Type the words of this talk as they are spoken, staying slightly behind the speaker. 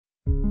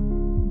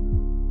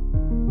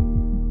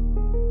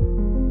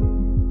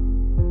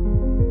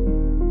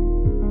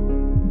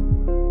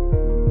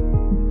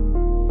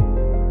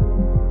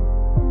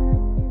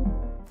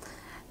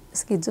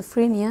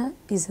Schizophrenia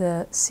is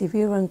a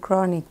severe and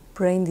chronic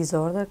brain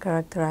disorder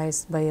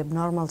characterized by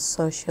abnormal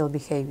social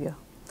behavior.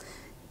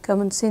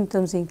 Common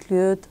symptoms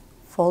include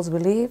false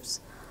beliefs,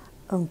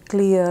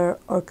 unclear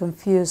or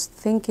confused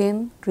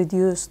thinking,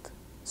 reduced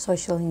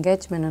social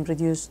engagement, and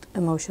reduced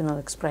emotional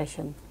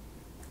expression.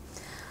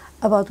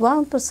 About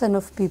 1%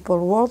 of people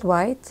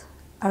worldwide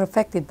are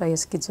affected by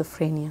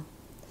schizophrenia.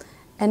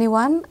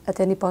 Anyone at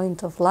any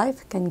point of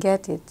life can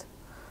get it.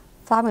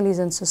 Families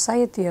and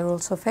society are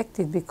also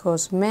affected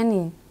because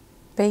many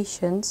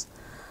patients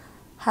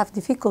have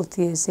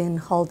difficulties in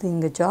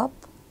holding a job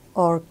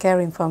or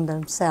caring for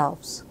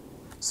themselves,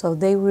 so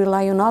they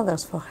rely on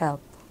others for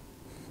help.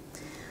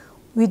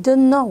 We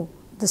don't know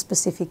the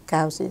specific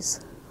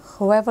causes.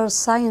 However,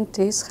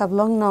 scientists have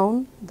long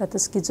known that the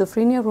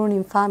schizophrenia runs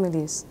in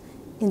families,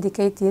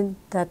 indicating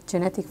that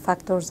genetic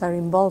factors are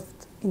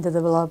involved in the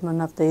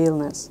development of the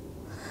illness.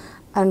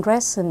 And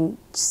recent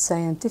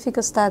scientific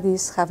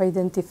studies have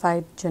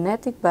identified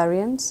genetic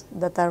variants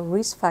that are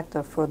risk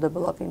factors for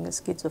developing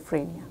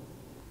schizophrenia.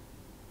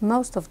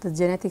 Most of the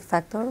genetic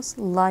factors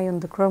lie on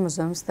the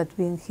chromosomes that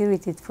we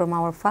inherited from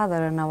our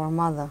father and our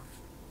mother.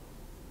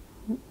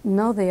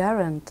 No, they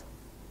aren't.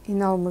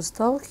 In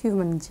almost all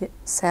human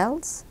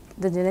cells,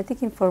 the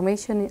genetic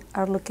information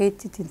are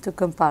located in two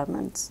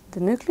compartments, the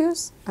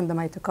nucleus and the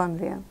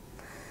mitochondria.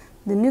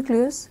 The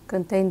nucleus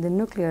contains the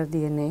nuclear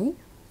DNA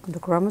on the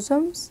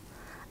chromosomes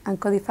and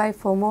codify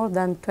for more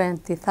than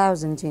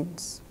 20,000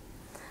 genes.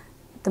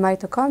 The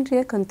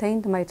mitochondria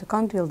contain the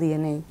mitochondrial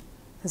DNA,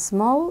 a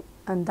small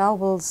and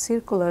double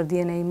circular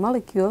DNA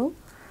molecule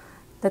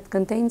that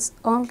contains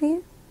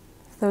only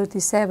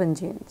 37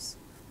 genes.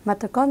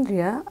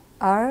 Mitochondria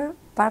are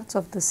parts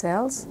of the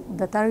cells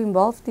that are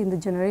involved in the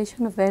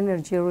generation of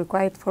energy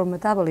required for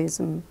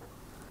metabolism.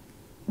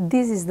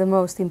 This is the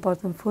most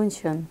important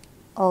function,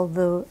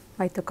 although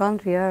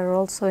mitochondria are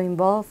also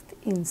involved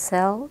in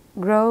cell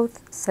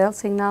growth, cell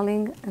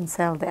signaling, and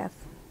cell death.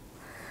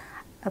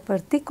 A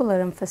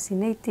particular and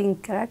fascinating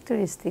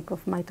characteristic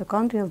of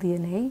mitochondrial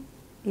DNA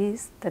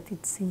is that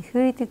it's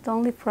inherited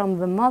only from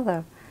the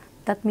mother.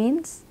 That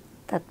means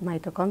that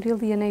mitochondrial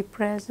DNA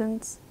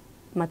presents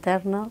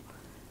maternal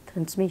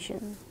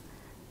transmission.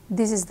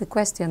 This is the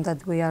question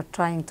that we are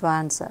trying to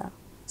answer.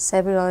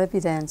 Several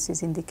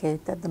evidences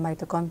indicate that the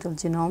mitochondrial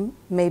genome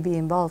may be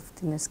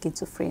involved in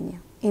schizophrenia.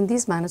 In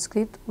this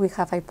manuscript, we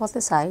have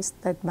hypothesized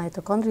that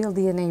mitochondrial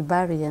DNA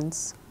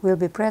variants will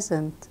be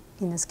present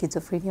in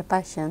schizophrenia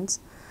patients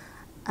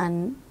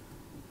and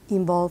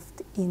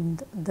involved in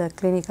the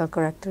clinical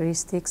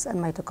characteristics and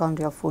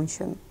mitochondrial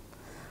function.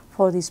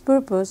 For this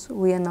purpose,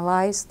 we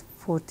analyzed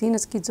 14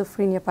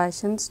 schizophrenia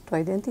patients to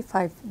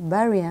identify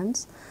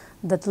variants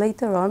that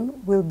later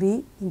on will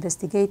be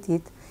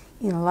investigated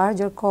in a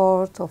larger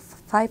cohort of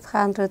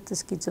 500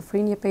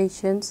 schizophrenia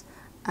patients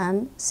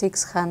and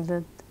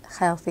 600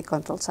 healthy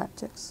control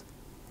subjects.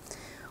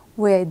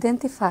 We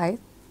identified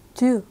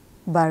two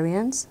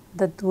variants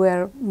that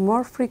were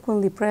more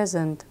frequently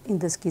present in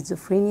the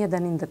schizophrenia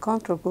than in the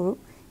control group,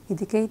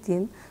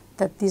 indicating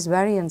that these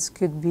variants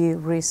could be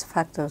risk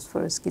factors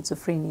for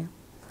schizophrenia.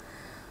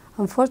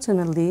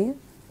 Unfortunately,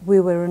 we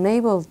were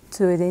unable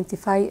to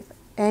identify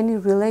any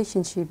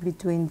relationship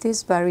between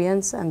these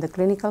variants and the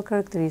clinical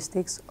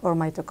characteristics or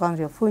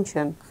mitochondrial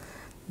function.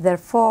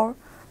 Therefore,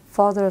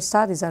 further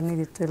studies are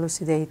needed to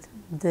elucidate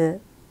the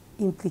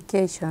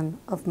implication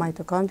of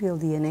mitochondrial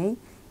DNA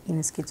in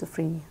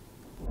schizophrenia.